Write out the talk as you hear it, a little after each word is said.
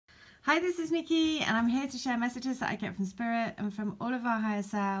Hi, this is Nikki, and I'm here to share messages that I get from Spirit and from all of our higher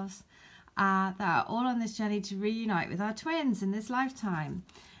selves that are all on this journey to reunite with our twins in this lifetime.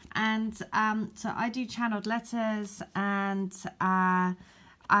 And so I do channeled letters, and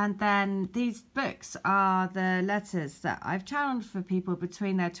then these books are the letters that I've channeled for people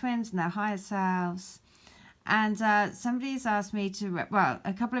between their twins and their higher selves. And somebody's asked me to,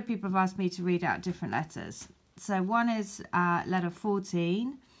 a couple of people have asked me to read out different letters. So one is letter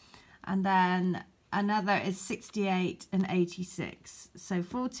 14. And then another is 68 and 86. So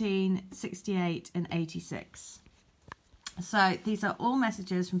 14, 68 and 86. So these are all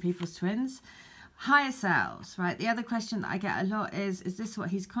messages from people's twins. Higher selves, right? The other question that I get a lot is this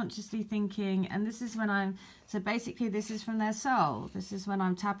what he's consciously thinking? And this is when so basically this is from their soul. This is when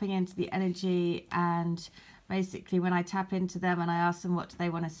I'm tapping into the energy, and basically when I tap into them and I ask them what do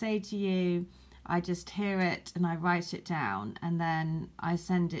they want to say to you, I just hear it and I write it down, and then I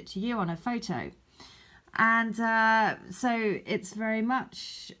send it to you on a photo. And so it's very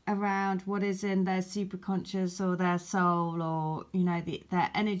much around what is in their superconscious or their soul, or, you know,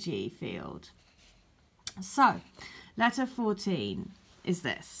 their energy field. So letter 14 is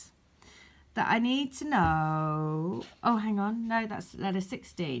this. That I need to know... Oh, hang on. No, that's letter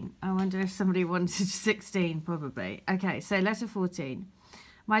 16. I wonder if somebody wanted 16, probably. Okay, so letter 14.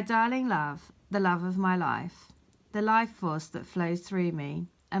 My darling love, the love of my life, the life force that flows through me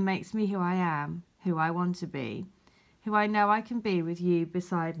and makes me who I am, who I want to be, who I know I can be with you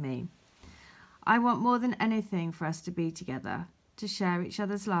beside me. I want more than anything for us to be together, to share each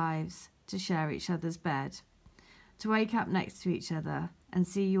other's lives, to share each other's bed, to wake up next to each other and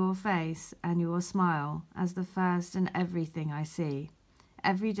see your face and your smile as the first and everything I see,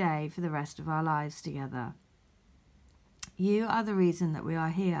 every day for the rest of our lives together. You are the reason that we are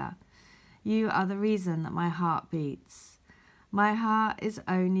here. You are the reason that my heart beats. My heart is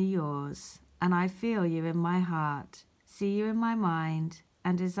only yours, and I feel you in my heart, see you in my mind,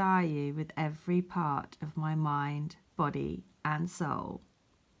 and desire you with every part of my mind, body, and soul.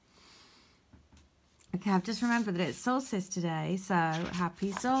 Okay, I've just remembered that it's solstice today, so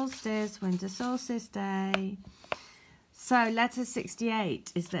happy solstice, winter solstice day. So letter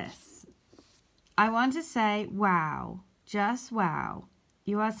 68 is this. I want to say, wow, just wow.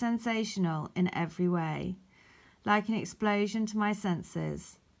 You are sensational in every way, like an explosion to my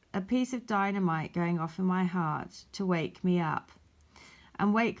senses, a piece of dynamite going off in my heart to wake me up.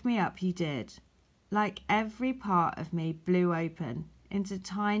 And wake me up you did, like every part of me blew open into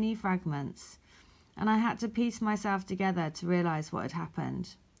tiny fragments, and I had to piece myself together to realize what had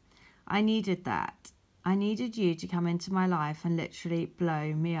happened. I needed that. I needed you to come into my life and literally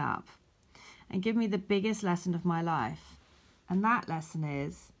blow me up and give me the biggest lesson of my life. And that lesson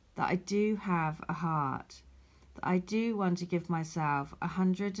is that I do have a heart, that I do want to give myself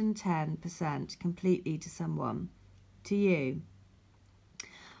 110% completely to someone, to you.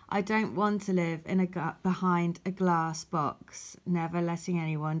 I don't want to live behind a glass box, never letting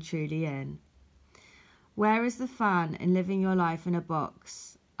anyone truly in. Where is the fun in living your life in a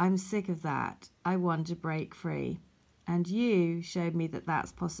box? I'm sick of that. I want to break free. And you showed me that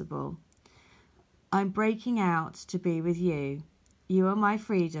that's possible. I'm breaking out to be with you. You are my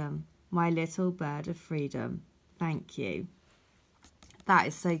freedom, my little bird of freedom. Thank you. That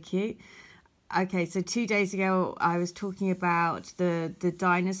is so cute. Okay, so 2 days ago I was talking about the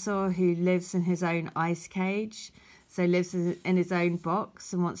dinosaur who lives in his own ice cage, so lives in his own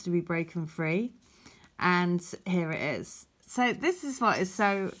box and wants to be broken free. And here it is. So this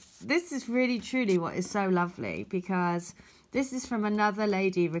is really truly what is so lovely, because this is from another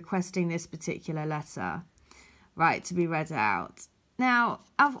lady requesting this particular letter, right, to be read out. Now,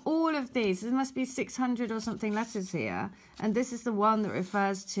 of all of these, there must be 600 or something letters here, and this is the one that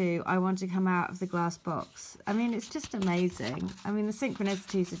refers to, I want to come out of the glass box. I mean, it's just amazing. I mean, the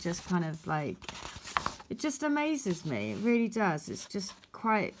synchronicities are just kind of like, it just amazes me. It really does. It's just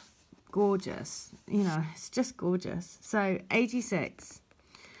quite gorgeous. You know, it's just gorgeous. So, 86.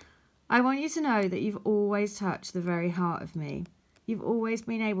 I want you to know that you've always touched the very heart of me. You've always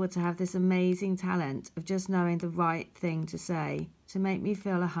been able to have this amazing talent of just knowing the right thing to say, to make me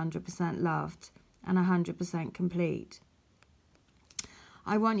feel 100% loved and 100% complete.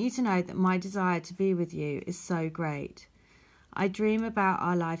 I want you to know that my desire to be with you is so great. I dream about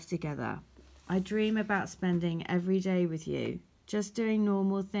our life together. I dream about spending every day with you. Just doing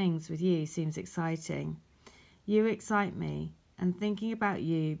normal things with you seems exciting. You excite me, and thinking about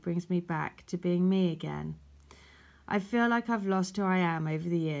you brings me back to being me again. I feel like I've lost who I am over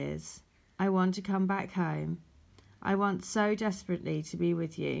the years. I want to come back home. I want so desperately to be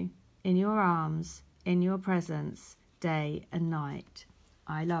with you, in your arms, in your presence, day and night.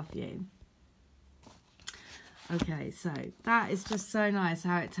 I love you. Okay, so that is just so nice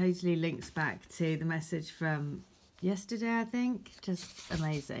how it totally links back to the message from yesterday, I think. Just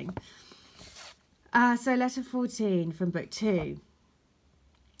amazing. So letter 14 from book 2.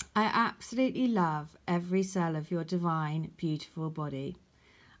 I absolutely love every cell of your divine, beautiful body.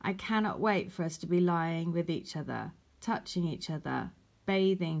 I cannot wait for us to be lying with each other, touching each other,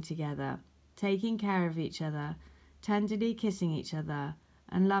 bathing together, taking care of each other, tenderly kissing each other,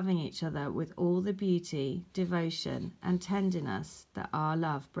 and loving each other with all the beauty, devotion, and tenderness that our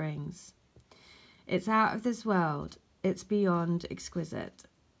love brings. It's out of this world. It's beyond exquisite.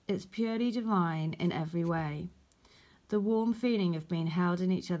 It's purely divine in every way. The warm feeling of being held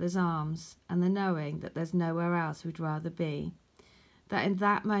in each other's arms, and the knowing that there's nowhere else we'd rather be. That in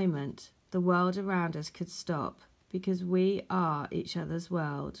that moment, the world around us could stop, because we are each other's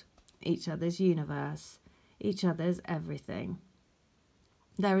world, each other's universe, each other's everything.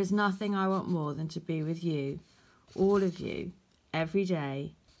 There is nothing I want more than to be with you, all of you, every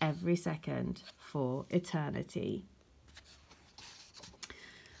day, every second, for eternity.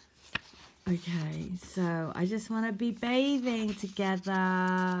 Okay, so I just want to be bathing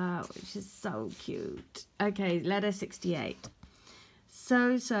together, which is so cute. Okay, letter 68.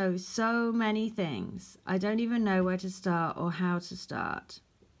 So many things. I don't even know where to start or how to start.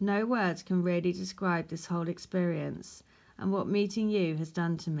 No words can really describe this whole experience and what meeting you has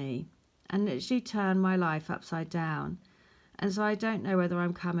done to me, and literally turned my life upside down, and so I don't know whether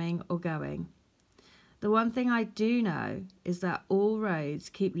I'm coming or going. The one thing I do know is that all roads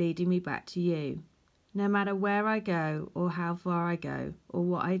keep leading me back to you, no matter where I go or how far I go or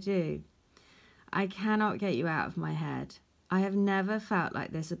what I do. I cannot get you out of my head. I have never felt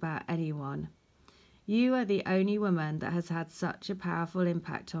like this about anyone. You are the only woman that has had such a powerful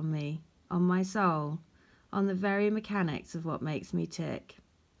impact on me, on my soul, on the very mechanics of what makes me tick.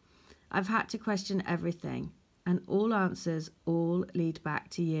 I've had to question everything, and all answers all lead back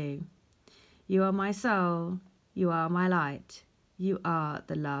to you. You are my soul, you are my light, you are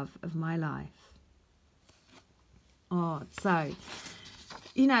the love of my life. Oh, so,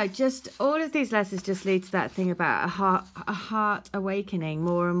 just all of these letters just lead to that thing about a heart awakening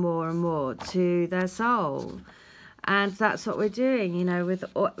more and more and more to their soul. And that's what we're doing, with,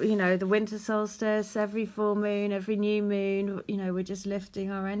 the winter solstice, every full moon, every new moon, we're just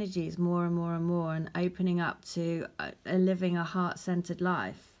lifting our energies more and more and more and opening up to living a heart-centered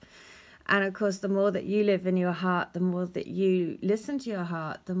life. And of course, the more that you live in your heart, the more that you listen to your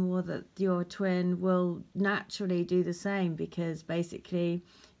heart, the more that your twin will naturally do the same, because basically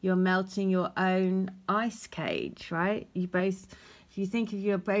you're melting your own ice cage, right? If you think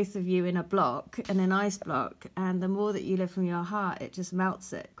of both of you in a block, in an ice block, and the more that you live from your heart, it just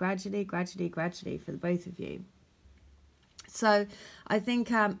melts it gradually for the both of you. So I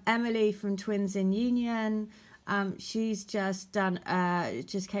think Emily from Twins in Union, she's just done,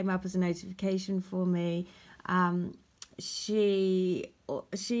 just came up as a notification for me. She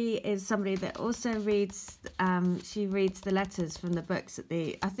is somebody that also reads, she reads the letters from the books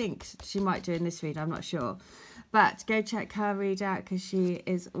I think she might do in this read, I'm not sure. But go check her read out, because she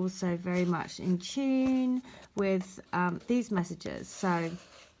is also very much in tune with these messages. So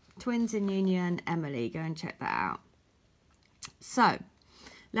Twins in Union, Emily, go and check that out. So,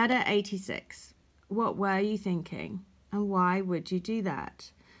 letter 86. What were you thinking, and why would you do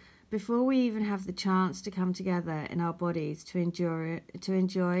that? Before we even have the chance to come together in our bodies to enjoy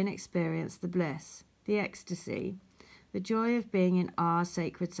and experience the bliss, the ecstasy, the joy of being in our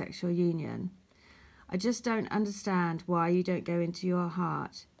sacred sexual union. I just don't understand why you don't go into your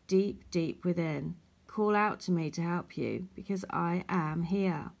heart, deep within. Call out to me to help you, because I am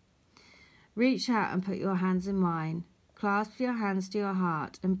here. Reach out and put your hands in mine. Clasp your hands to your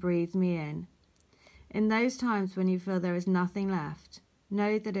heart and breathe me in. In those times when you feel there is nothing left,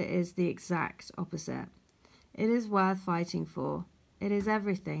 know that it is the exact opposite. It is worth fighting for. It is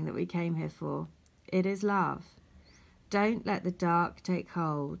everything that we came here for. It is love. Don't let the dark take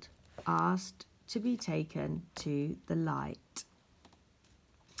hold. Ask to be taken to the light.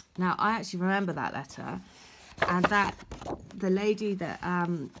 Now, I actually remember that letter, and that the lady that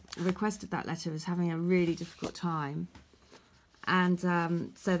requested that letter was having a really difficult time. And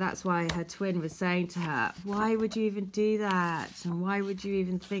so that's why her twin was saying to her, why would you even do that? And why would you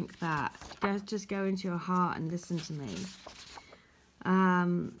even think that? Just go into your heart and listen to me.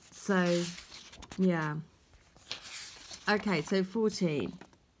 So, yeah. Okay, so 14.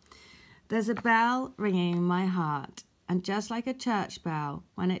 There's a bell ringing in my heart, and just like a church bell,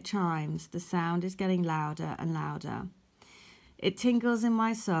 when it chimes, the sound is getting louder and louder. It tingles in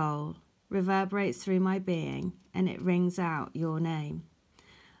my soul, reverberates through my being, and it rings out your name.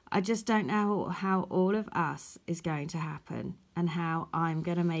 I just don't know how all of us is going to happen and how I'm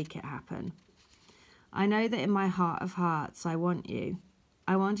going to make it happen. I know that in my heart of hearts, I want you.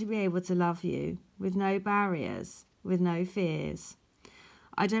 I want to be able to love you with no barriers, with no fears.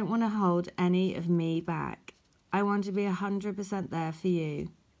 I don't want to hold any of me back. I want to be 100% there for you,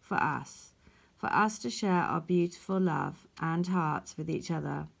 for us to share our beautiful love and hearts with each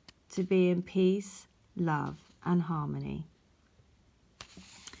other, to be in peace, love, and harmony.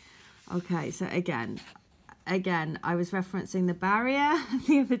 Okay, so again, I was referencing the barrier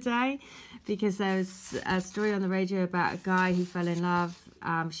the other day because there was a story on the radio about a guy who fell in love.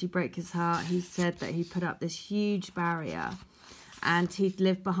 She broke his heart. He said that he put up this huge barrier and he'd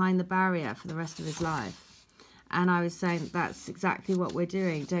live behind the barrier for the rest of his life. And I was saying that's exactly what we're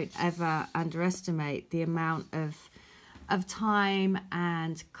doing. Don't ever underestimate the amount of time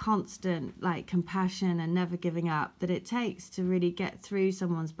and constant compassion and never giving up that it takes to really get through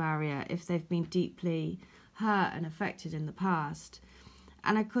someone's barrier if they've been deeply hurt and affected in the past.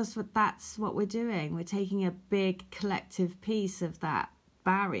 And of course, that's what we're doing. We're taking a big collective piece of that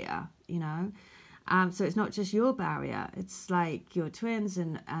barrier, So it's not just your barrier. It's like your twins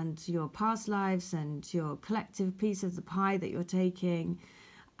and your past lives and your collective piece of the pie that you're taking,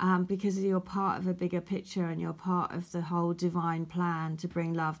 because you're part of a bigger picture and you're part of the whole divine plan to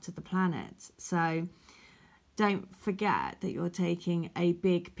bring love to the planet. So don't forget that you're taking a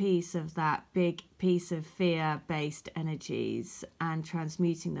big piece of that big piece of fear-based energies and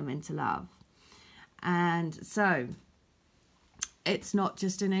transmuting them into love. And so it's not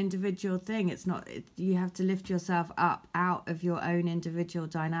just an individual thing. You have to lift yourself up out of your own individual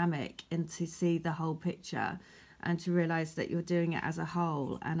dynamic and to see the whole picture and to realize that you're doing it as a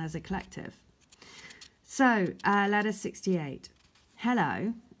whole and as a collective. So, letter 68.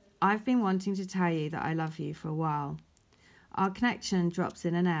 Hello, I've been wanting to tell you that I love you for a while. Our connection drops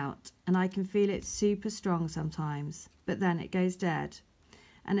in and out, and I can feel it super strong sometimes, but then it goes dead.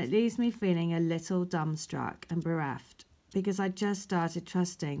 And it leaves me feeling a little dumbstruck and bereft, because I just started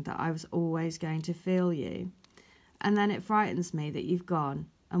trusting that I was always going to feel you. And then it frightens me that you've gone,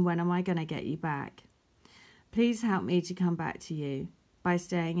 and when am I going to get you back? Please help me to come back to you by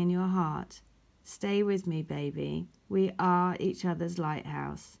staying in your heart. Stay with me, baby. We are each other's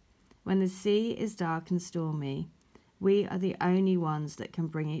lighthouse. When the sea is dark and stormy, we are the only ones that can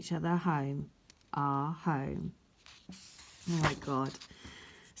bring each other home, our home. Oh my God.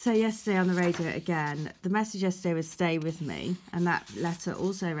 So yesterday on the radio again, the message yesterday was stay with me. And that letter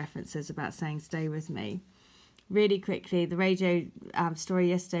also references about saying stay with me. Really quickly, the radio story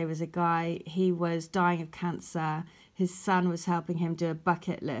yesterday was a guy, he was dying of cancer. His son was helping him do a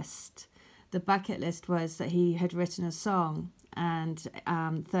bucket list. The bucket list was that he had written a song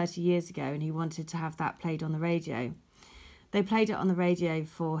 30 years ago and he wanted to have that played on the radio. They played it on the radio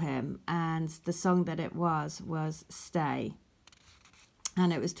for him, and the song that it was Stay.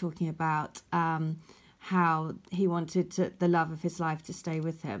 And it was talking about how he wanted the love of his life to stay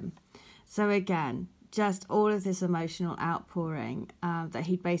with him. So again, just all of this emotional outpouring that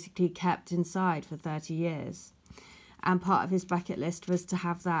he'd basically kept inside for 30 years. And part of his bucket list was to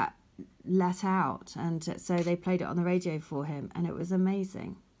have that let out. And so they played it on the radio for him, and it was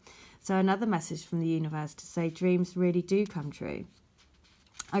amazing. So another message from the universe to say dreams really do come true.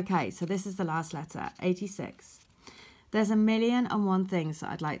 Okay, so this is the last letter, 86. There's 1,000,001 things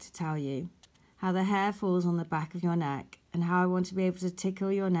that I'd like to tell you. How the hair falls on the back of your neck, and how I want to be able to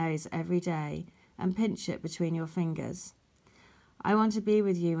tickle your nose every day and pinch it between your fingers. I want to be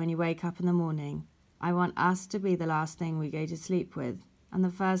with you when you wake up in the morning. I want us to be the last thing we go to sleep with and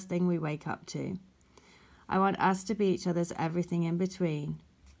the first thing we wake up to. I want us to be each other's everything in between.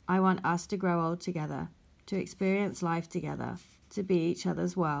 I want us to grow old together, to experience life together, to be each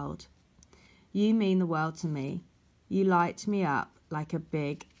other's world. You mean the world to me. You light me up like a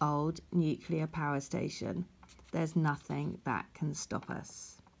big old nuclear power station. There's nothing that can stop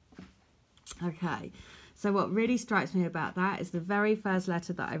us. Okay, so what really strikes me about that is the very first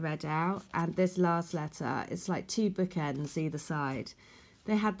letter that I read out, and this last letter, it's like two bookends either side.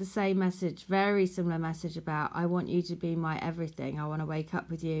 They had the same message, very similar message about, I want you to be my everything. I want to wake up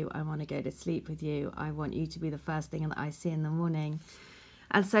with you. I want to go to sleep with you. I want you to be the first thing that I see in the morning.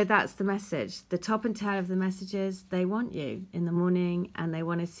 And so that's the message. The top and tail of the message is they want you in the morning and they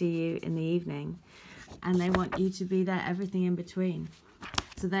want to see you in the evening. And they want you to be there, everything in between.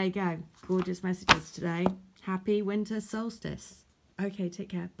 So there you go. Gorgeous messages today. Happy winter solstice. Okay, take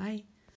care. Bye.